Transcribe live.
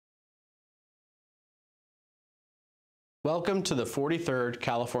Welcome to the 43rd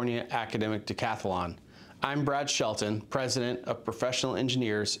California Academic Decathlon. I'm Brad Shelton, President of Professional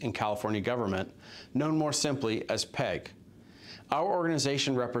Engineers in California Government, known more simply as PEG. Our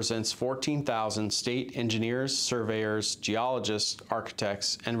organization represents 14,000 state engineers, surveyors, geologists,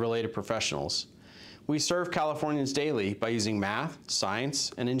 architects, and related professionals. We serve Californians daily by using math,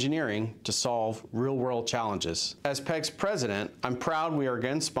 science, and engineering to solve real-world challenges. As PEG's president, I'm proud we are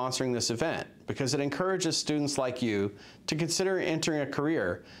again sponsoring this event because it encourages students like you to consider entering a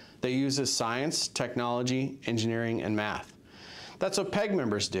career that uses science, technology, engineering, and math. That's what PEG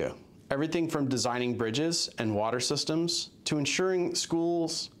members do. Everything from designing bridges and water systems to ensuring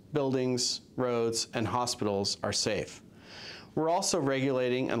schools, buildings, roads, and hospitals are safe. We're also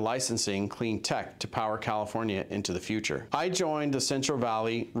regulating and licensing clean tech to power California into the future. I joined the Central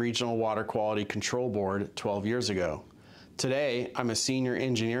Valley Regional Water Quality Control Board 12 years ago. Today, I'm a senior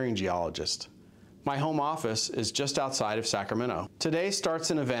engineering geologist. My home office is just outside of Sacramento. Today starts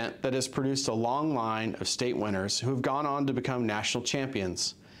an event that has produced a long line of state winners who have gone on to become national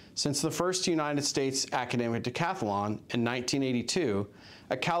champions. Since the first United States Academic Decathlon in 1982,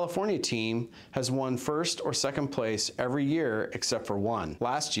 a California team has won first or second place every year except for one.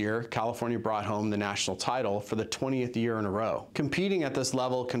 Last year, California brought home the national title for the 20th year in a row. Competing at this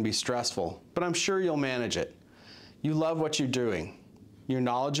level can be stressful, but I'm sure you'll manage it. You love what you're doing. You're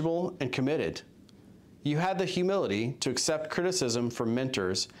knowledgeable and committed. You had the humility to accept criticism from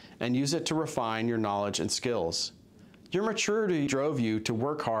mentors and use it to refine your knowledge and skills. Your maturity drove you to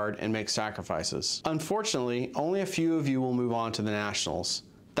work hard and make sacrifices. Unfortunately, only a few of you will move on to the nationals.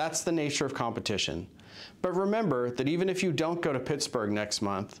 That's the nature of competition. But remember that even if you don't go to Pittsburgh next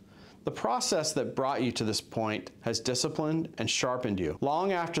month, the process that brought you to this point has disciplined and sharpened you.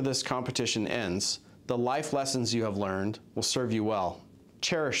 Long after this competition ends, the life lessons you have learned will serve you well.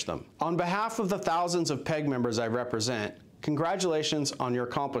 Cherish them. On behalf of the thousands of PEG members I represent, congratulations on your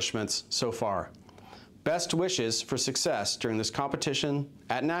accomplishments so far. Best wishes for success during this competition,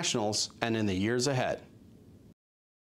 at nationals, and in the years ahead.